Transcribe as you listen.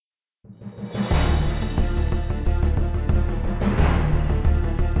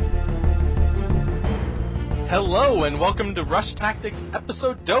Hello and welcome to Rush Tactics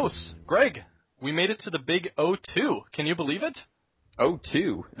Episode Dos. Greg, we made it to the big O2. Can you believe it?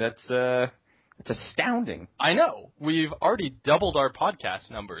 O2? That's astounding. I know. We've already doubled our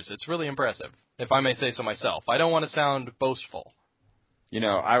podcast numbers. It's really impressive, if I may say so myself. I don't want to sound boastful. You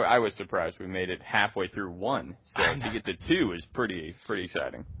know, I was surprised we made it halfway through one, so to get to two is pretty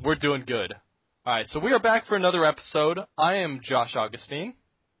exciting. We're doing good. All right, so we are back for another episode. I am Josh Augustine.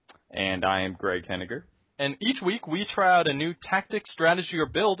 And I am Greg Henniger. And each week we try out a new tactic, strategy, or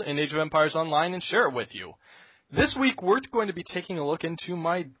build in Age of Empires Online and share it with you. This week we're going to be taking a look into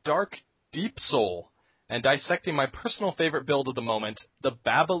my Dark Deep Soul and dissecting my personal favorite build of the moment, the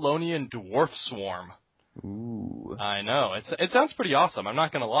Babylonian Dwarf Swarm. Ooh. I know. It sounds pretty awesome, I'm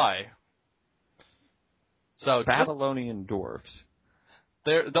not going to lie. So Babylonian dwarfs.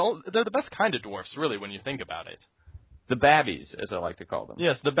 They're the best kind of dwarfs, really, when you think about it. The babbies, as I like to call them.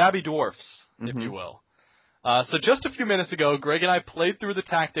 Yes, the babby dwarfs, if you will. So just a few minutes ago, Greg and I played through the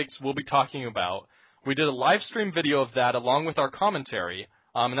tactics we'll be talking about. We did a live stream video of that along with our commentary,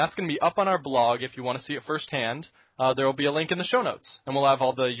 and that's going to be up on our blog if you want to see it firsthand. There will be a link in the show notes, and we'll have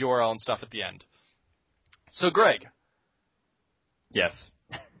all the URL and stuff at the end. So, Greg. Yes.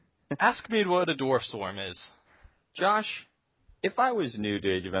 Ask me what a dwarf swarm is. Josh, if I was new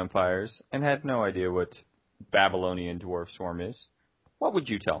to Age of Empires and had no idea what Babylonian Dwarf Swarm is, what would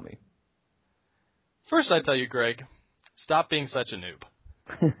you tell me? First, I tell you, Greg, stop being such a noob.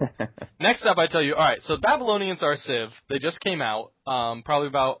 Next up, I tell you, all right, so Babylonians are a Civ. They just came out probably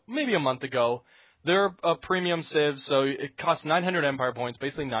about maybe a month ago. They're a premium Civ, so it costs 900 Empire points,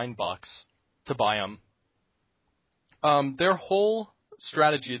 basically $9 to buy them. Their whole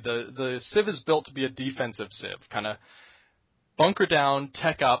strategy, the Civ is built to be a defensive Civ, kind of bunker down,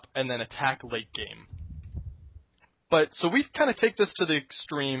 tech up, and then attack late game. But so we kind of take this to the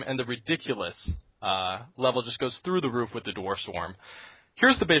extreme, and the ridiculous level just goes through the roof with the Dwarf Swarm.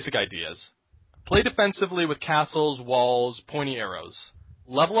 Here's the basic ideas. Play defensively with castles, walls, pointy arrows.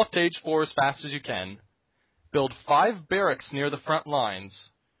 Level up to Age 4 as fast as you can. Build 5 barracks near the front lines.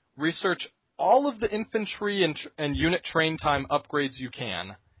 Research all of the infantry and unit train time upgrades you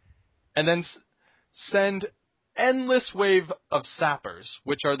can. And then send endless wave of sappers,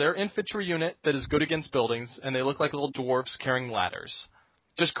 which are their infantry unit that is good against buildings, and they look like little dwarfs carrying ladders.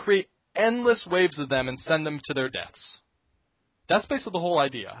 Just create endless waves of them and send them to their deaths. That's basically the whole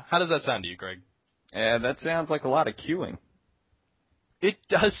idea. How does that sound to you, Greg? Yeah, that sounds like a lot of queuing. It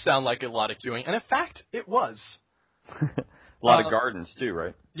does sound like a lot of queuing, and in fact, it was. A lot of gardens, too,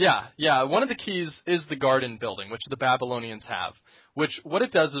 right? Yeah. One of the keys is the garden building, which the Babylonians have. Which, what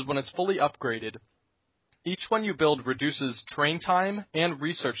it does is when it's fully upgraded, each one you build reduces train time and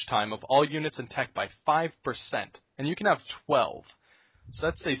research time of all units and tech by 5%, and you can have 12. So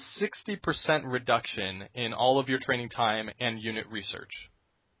that's a 60% reduction in all of your training time and unit research.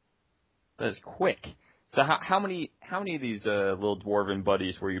 That is quick. So how many of these little dwarven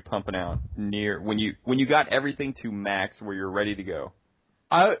buddies were you pumping out near when you got everything to max where you're ready to go?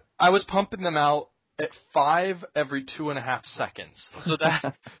 I was pumping them out at 5 every 2.5 seconds. So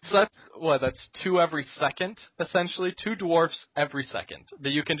that's 2 every second, essentially. 2 dwarfs every second that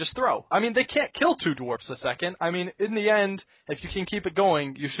you can just throw. I mean, they can't kill 2 dwarfs a second. I mean, in the end, if you can keep it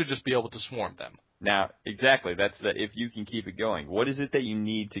going, you should just be able to swarm them. Now, exactly, that's if you can keep it going. What is it that you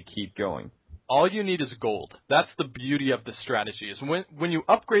need to keep going? All you need is gold. That's the beauty of the strategy, is when you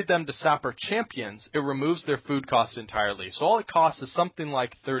upgrade them to Sapper Champions, it removes their food cost entirely. So all it costs is something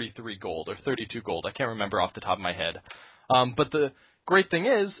like 33 gold or 32 gold. I can't remember off the top of my head. But the great thing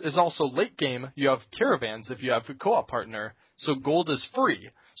is also late game, you have caravans if you have a co-op partner, so gold is free.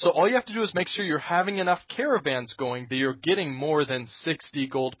 So all you have to do is make sure you're having enough caravans going that you're getting more than 60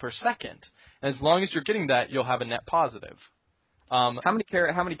 gold per second. And as long as you're getting that, you'll have a net positive. How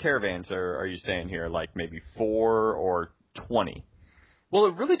many caravans are you saying here? Like maybe 4 or 20? Well,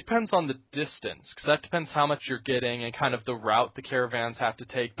 it really depends on the distance, because that depends how much you're getting and kind of the route the caravans have to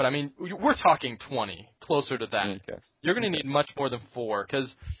take. But, I mean, we're talking 20, closer to that. Okay. You're going to need much more than 4,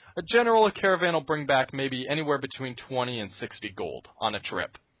 because a caravan will bring back maybe anywhere between 20 and 60 gold on a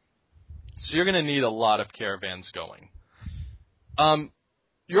trip. So you're going to need a lot of caravans going.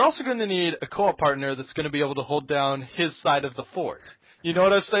 You're also going to need a co-op partner that's going to be able to hold down his side of the fort. You know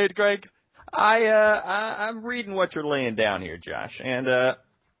what I'm saying, Greg? I'm reading what you're laying down here, Josh, and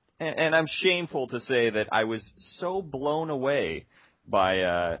I'm shameful to say that I was so blown away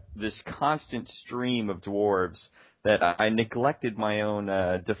by this constant stream of dwarves that I neglected my own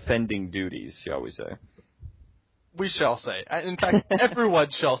defending duties, shall we say. We shall say. In fact, everyone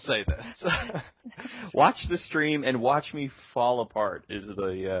shall say this. Watch the stream and watch me fall apart is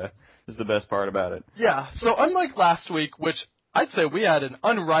is the best part about it. Yeah, so unlike last week, which I'd say we had an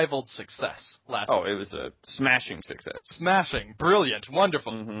unrivaled success last week. Oh, it was a smashing success. Smashing, brilliant,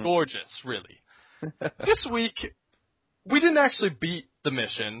 wonderful, gorgeous, really. This week, we didn't actually beat the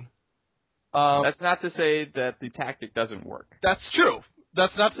mission. That's not to say that the tactic doesn't work. That's true.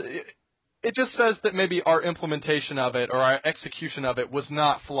 That's not. It just says that maybe our implementation of it or our execution of it was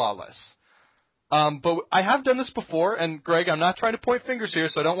not flawless. But I have done this before, and Greg, I'm not trying to point fingers here,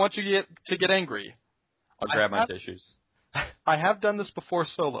 so I don't want you to get angry. I'll grab my tissues. I have done this before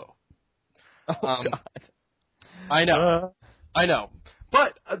solo. Oh, God. I know.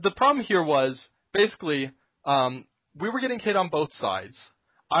 But the problem here was, basically, we were getting hit on both sides.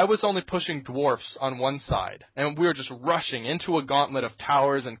 I was only pushing dwarfs on one side, and we were just rushing into a gauntlet of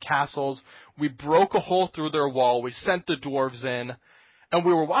towers and castles. We broke a hole through their wall. We sent the dwarves in, and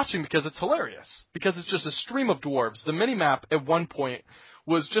we were watching because it's hilarious, because it's just a stream of dwarves. The minimap at one point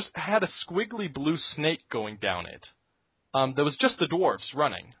had a squiggly blue snake going down it. There was just the dwarves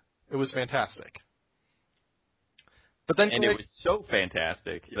running. It was fantastic. But then it was so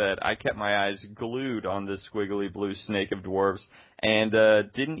fantastic that I kept my eyes glued on this squiggly blue snake of dwarves and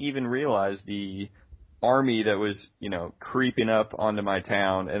didn't even realize the army that was, creeping up onto my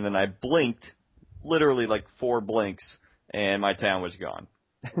town. And then I blinked, literally like 4 blinks, and my town was gone.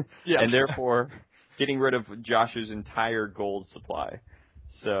 Yeah. And therefore, getting rid of Josh's entire gold supply.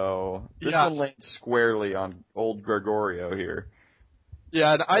 So this one lands squarely on old Gregorio here.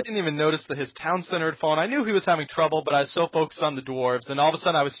 Yeah, and I didn't even notice that his town center had fallen. I knew he was having trouble, but I was so focused on the dwarves. And all of a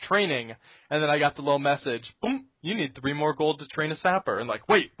sudden I was training, and then I got the little message, boom, you need 3 more gold to train a sapper. And like,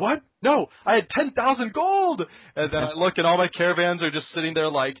 wait, what? No, I had 10,000 gold! And then I look, and all my caravans are just sitting there,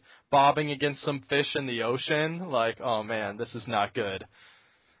 like, bobbing against some fish in the ocean. Like, oh, man, this is not good.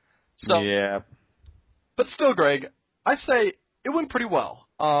 So, yeah. But still, Greg, I say it went pretty well.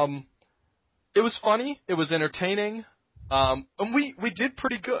 It was funny. It was entertaining. And we did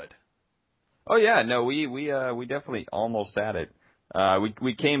pretty good. Oh yeah, no, we definitely almost had it.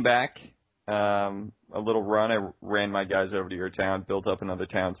 We came back, a little run. I ran my guys over to your town, built up another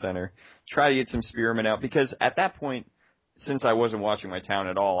town center, try to get some spearmen out, because at that point, since I wasn't watching my town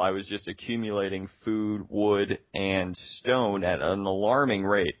at all, I was just accumulating food, wood, and stone at an alarming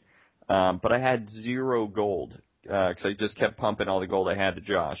rate. But I had 0 gold, because I just kept pumping all the gold I had to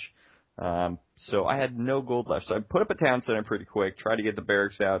Josh. So I had no gold left. So I put up a town center pretty quick, tried to get the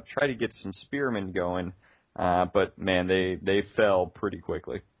barracks out, tried to get some spearmen going. But man, they fell pretty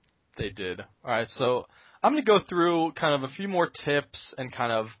quickly. They did. All right, so I'm going to go through kind of a few more tips and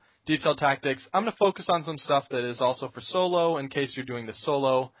kind of detailed tactics. I'm going to focus on some stuff that is also for solo in case you're doing this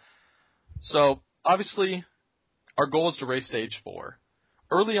solo. So obviously, our goal is to race stage 4.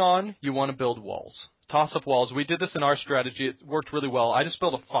 Early on, you want to build walls. Toss-up walls. We did this in our strategy. It worked really well. I just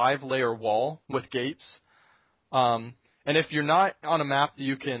built a 5-layer wall with gates. And if you're not on a map that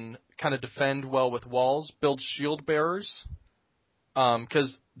you can kind of defend well with walls, build shield bearers.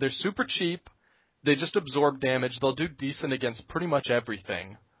 Because they're super cheap. They just absorb damage. They'll do decent against pretty much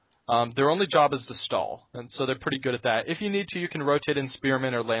everything. Their only job is to stall, and so they're pretty good at that. If you need to, you can rotate in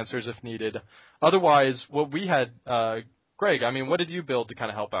spearmen or lancers if needed. Otherwise, what we had, Greg, I mean, what did you build to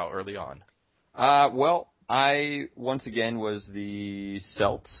kind of help out early on? Well, I, once again, was the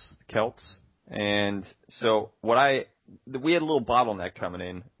Celts, and so we had a little bottleneck coming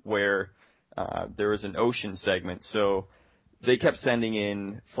in where there was an ocean segment, so they kept sending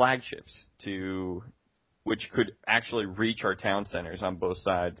in flagships which could actually reach our town centers on both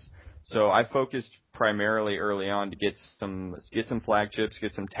sides. So I focused primarily early on to get some flagships,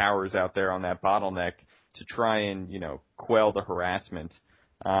 get some towers out there on that bottleneck to try and, quell the harassment.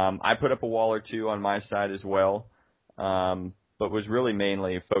 I put up a wall or 2 on my side as well, but was really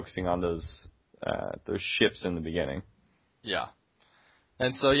mainly focusing on those ships in the beginning. Yeah.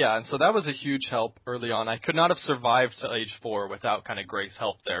 And so that was a huge help early on. I could not have survived to age 4 without kind of Greg's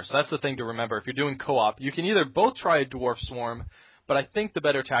help there. So that's the thing to remember. If you're doing co-op, you can either both try a dwarf swarm, but I think the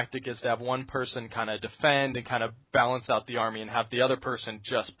better tactic is to have one person kind of defend and kind of balance out the army and have the other person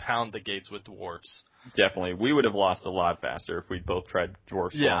just pound the gates with dwarves. Definitely. We would have lost a lot faster if we'd both tried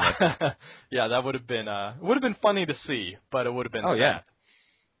dwarf swarm. Yeah. Yeah, that would have been funny to see, but it would have been sad. Yeah.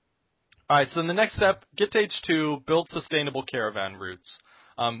 All right, so in the next step, get to age 2, build sustainable caravan routes.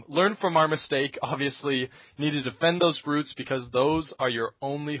 Learn from our mistake. Obviously, you need to defend those routes because those are your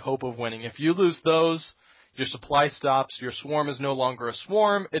only hope of winning. If you lose those, your supply stops. Your swarm is no longer a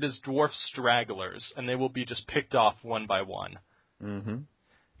swarm. It is dwarf stragglers, and they will be just picked off one by one. Mm-hmm.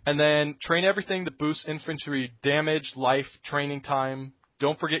 And then train everything that boosts infantry damage, life, training time.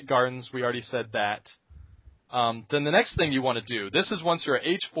 Don't forget gardens. We already said that. then the next thing you want to do, this is once you're at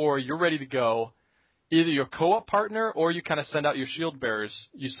H4, you're ready to go, either your co-op partner or you kind of send out your shield bearers.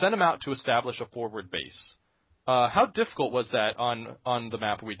 You send them out to establish a forward base. How difficult was that on the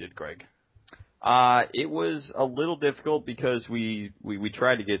map we did, Greg? It was a little difficult because we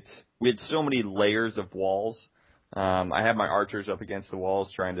tried to we had so many layers of walls. I had my archers up against the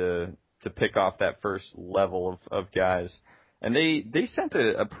walls trying to pick off that first level of guys. And they sent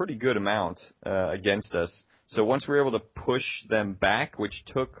a pretty good amount against us. So once we were able to push them back, which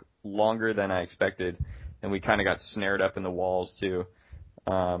took longer than I expected, and we kind of got snared up in the walls too,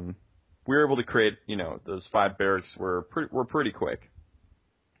 we were able to create, those 5 barracks were pretty quick.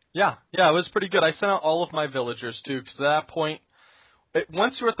 Yeah, it was pretty good. I sent out all of my villagers too, because at that point,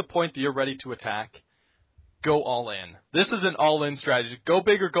 once you're at the point that you're ready to attack, go all in. This is an all-in strategy. Go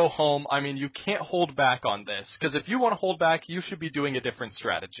big or go home. I mean, you can't hold back on this, because if you want to hold back, you should be doing a different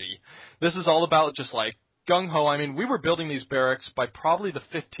strategy. This is all about just like gung-ho. I mean, we were building these barracks by probably the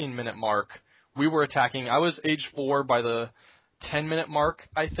 15-minute mark. We were attacking. I was age 4 by the 10-minute mark,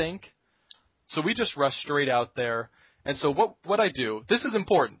 I think. So we just rushed straight out there. And so what I do, this is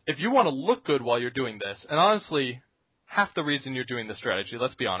important. If you want to look good while you're doing this, and honestly, half the reason you're doing this strategy,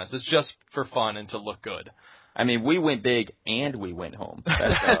 let's be honest, is just for fun and to look good. I mean, we went big and we went home.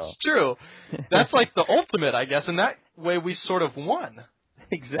 That's true. That's like the ultimate, I guess, and that way we sort of won.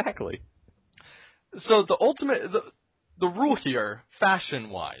 Exactly. So the ultimate, the rule here,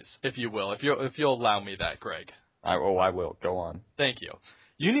 fashion-wise, if you will, if you'll allow me that, Greg. I will. Go on. Thank you.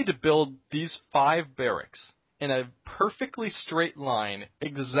 You need to build these 5 barracks in a perfectly straight line,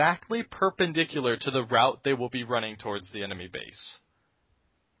 exactly perpendicular to the route they will be running towards the enemy base.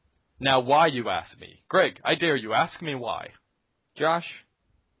 Now, why, you ask me? Greg, I dare you, ask me why. Josh,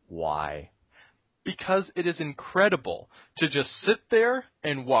 why? Because it is incredible to just sit there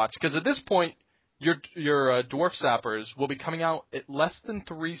and watch. Because at this point, your dwarf sappers will be coming out at less than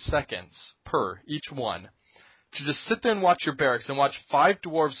 3 seconds per each one. To just sit there and watch your barracks and watch 5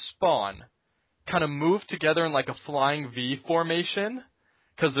 dwarves spawn, kind of move together in like a flying V formation,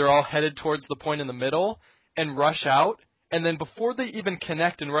 because they're all headed towards the point in the middle, and rush out. And then before they even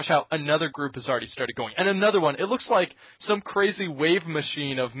connect and rush out, another group has already started going. And another one. It looks like some crazy wave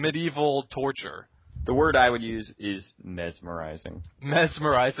machine of medieval torture. The word I would use is mesmerizing.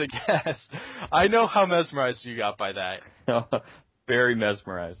 Mesmerizing, yes. I know how mesmerized you got by that. Very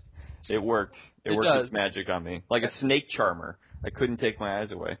mesmerized. It worked. It worked does. its magic on me. Like a snake charmer. I couldn't take my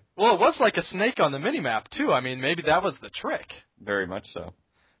eyes away. Well, it was like a snake on the minimap, too. I mean, maybe that was the trick. Very much so.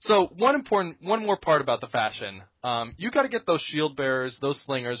 So one more part about the fashion. You got to get those shield bearers, those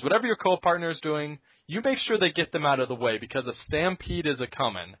slingers, whatever your co-partner is doing, you make sure they get them out of the way, because a stampede is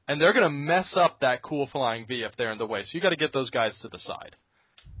a-coming, and they're going to mess up that cool flying V if they're in the way. So you got to get those guys to the side.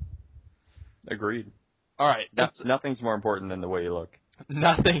 Agreed. All right. Nothing's more important than the way you look.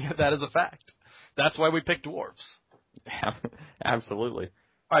 Nothing. That is a fact. That's why we picked dwarves. Absolutely.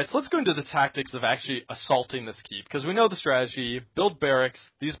 All right, so let's go into the tactics of actually assaulting this keep, because we know the strategy. Build barracks.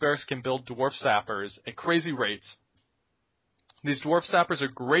 These barracks can build dwarf sappers at crazy rates. These dwarf sappers are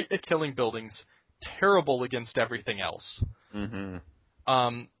great at killing buildings, terrible against everything else. Mm-hmm.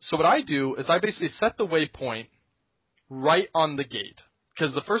 So what I do is I basically set the waypoint right on the gate,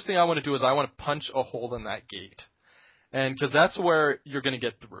 because the first thing I want to do is I want to punch a hole in that gate. And because that's where you're going to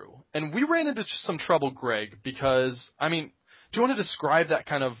get through. And we ran into some trouble, Greg, because, I mean, do you want to describe that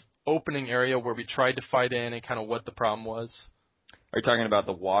kind of opening area where we tried to fight in and kind of what the problem was? Are you talking about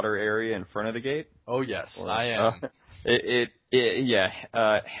the water area in front of the gate? Oh, yes, I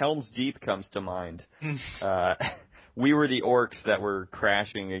am. Helm's Deep comes to mind. We were the orcs that were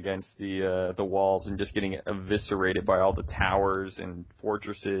crashing against the walls and just getting eviscerated by all the towers and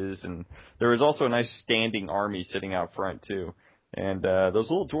fortresses, and there was also a nice standing army sitting out front too. And those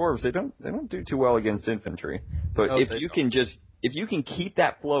little dwarves, they don't do too well against infantry. But if you can keep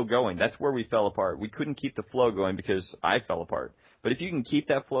that flow going, that's where we fell apart. We couldn't keep the flow going because I fell apart. But if you can keep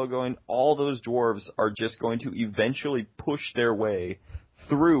that flow going, all those dwarves are just going to eventually push their way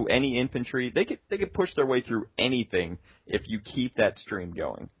through any infantry. They could push their way through anything if you keep that stream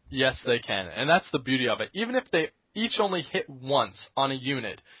going. Yes, they can. And that's the beauty of it. Even if they each only hit once on a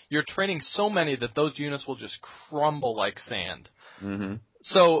unit, you're training so many that those units will just crumble like sand. Mm-hmm.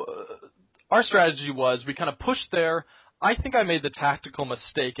 So our strategy was we kind of pushed there. I think I made the tactical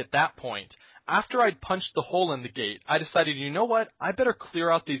mistake at that point. After I'd punched the hole in the gate, I decided, you know what? I better clear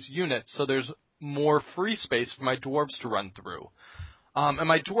out these units so there's more free space for my dwarves to run through. And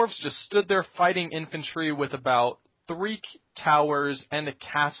my dwarves just stood there fighting infantry with about 3 towers and a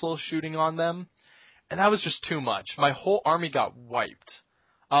castle shooting on them. And that was just too much. My whole army got wiped.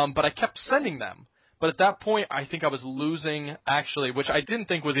 But I kept sending them. But at that point, I think I was losing, actually, which I didn't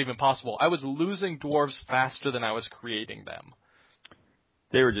think was even possible. I was losing dwarves faster than I was creating them.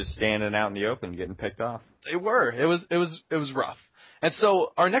 They were just standing out in the open, getting picked off. They were. It was rough. And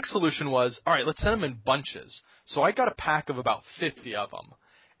so our next solution was, all right, let's send them in bunches. So I got a pack of about 50 of them.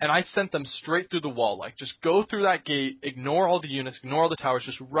 And I sent them straight through the wall. Like, just go through that gate, ignore all the units, ignore all the towers,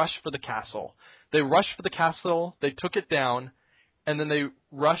 just rush for the castle. They rushed for the castle, they took it down, and then they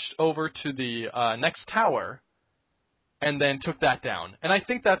rushed over to the next tower, and then took that down. And I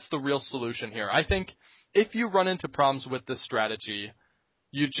think that's the real solution here. I think if you run into problems with this strategy,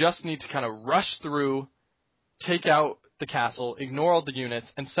 you just need to kind of rush through, take out the castle, ignore all the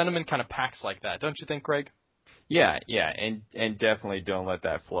units, and send them in kind of packs like that. Don't you think, Greg? Yeah, and definitely don't let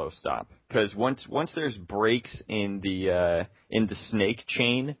that flow stop, because once there's breaks in the snake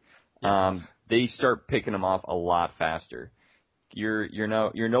chain, Yes. they start picking them off a lot faster. You're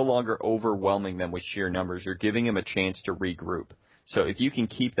no longer overwhelming them with sheer numbers. You're giving them a chance to regroup. So if you can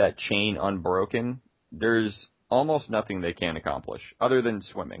keep that chain unbroken, there's almost nothing they can't accomplish other than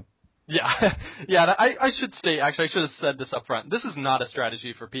swimming. Yeah, yeah. I should state, actually, I should have said this up front. This is not a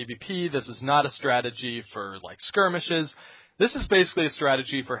strategy for PvP. This is not a strategy for, like, skirmishes. This is basically a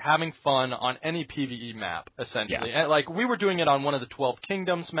strategy for having fun on any PvE map, essentially. Yeah. And, like, we were doing it on one of the 12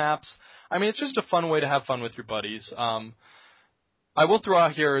 Kingdoms maps. I mean, it's just a fun way to have fun with your buddies. I will throw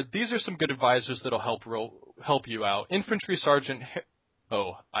out here, these are some good advisors that'll help you out. Infantry Sergeant,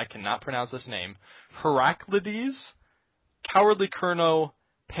 I cannot pronounce this name, Heraclides, Cowardly Colonel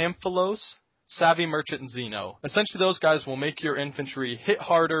Pamphilos, Savvy Merchant, and Zeno. Essentially, those guys will make your infantry hit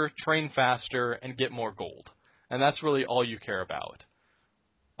harder, train faster, and get more gold. And that's really all you care about.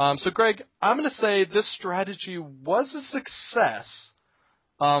 So, Greg, I'm going to say this strategy was a success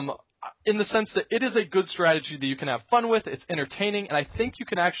in the sense that it is a good strategy that you can have fun with. It's entertaining, and I think you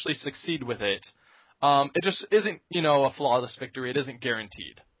can actually succeed with it. It just isn't, a flawless victory. It isn't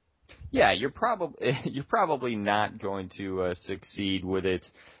guaranteed. Yeah, you're probably not going to succeed with it.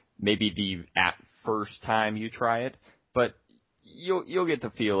 Maybe at first time you try it, but you'll get the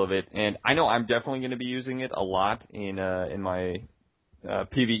feel of it. And I know I'm definitely going to be using it a lot in my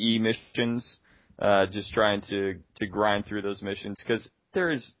PvE missions, just trying to grind through those missions, because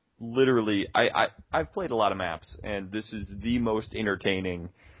there is literally I've played a lot of maps, and this is the most entertaining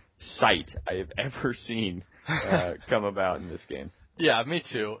sight I have ever seen come about in this game. Yeah, me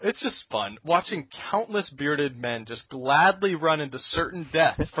too. It's just fun watching countless bearded men just gladly run into certain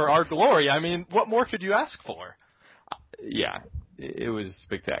death for our glory. I mean, what more could you ask for? Yeah, it was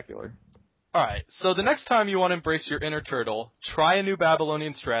spectacular. All right, so the next time you want to embrace your inner turtle, try a new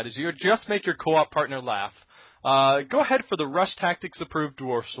Babylonian strategy, or just make your co-op partner laugh, go ahead for the Rush Tactics approved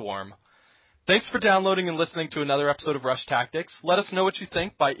Dwarf Swarm. Thanks for downloading and listening to another episode of Rush Tactics. Let us know what you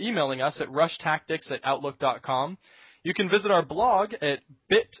think by emailing us at rushtactics@outlook.com. You can visit our blog at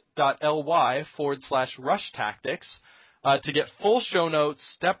bit.ly/rushtactics to get full show notes,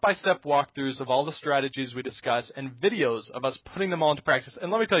 step-by-step walkthroughs of all the strategies we discuss, and videos of us putting them all into practice.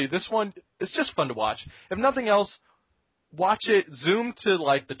 And let me tell you, this one is just fun to watch. If nothing else, watch it, zoom to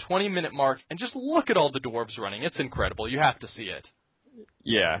like the 20-minute mark, and just look at all the dwarves running. It's incredible. You have to see it.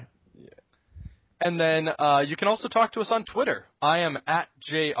 Yeah. And then you can also talk to us on Twitter. I am at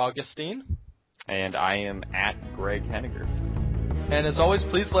 @JAugustine. And I am at Greg Henniger. And as always,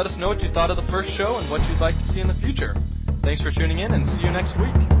 please let us know what you thought of the first show and what you'd like to see in the future. Thanks for tuning in, and see you next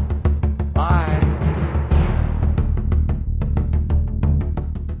week. Bye.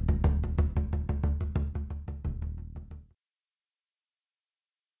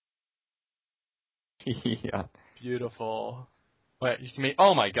 Yeah. Beautiful. Wait, you can make.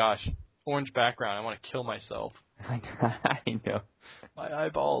 Oh my gosh, orange background. I want to kill myself. I know. My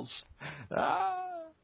eyeballs. Ah.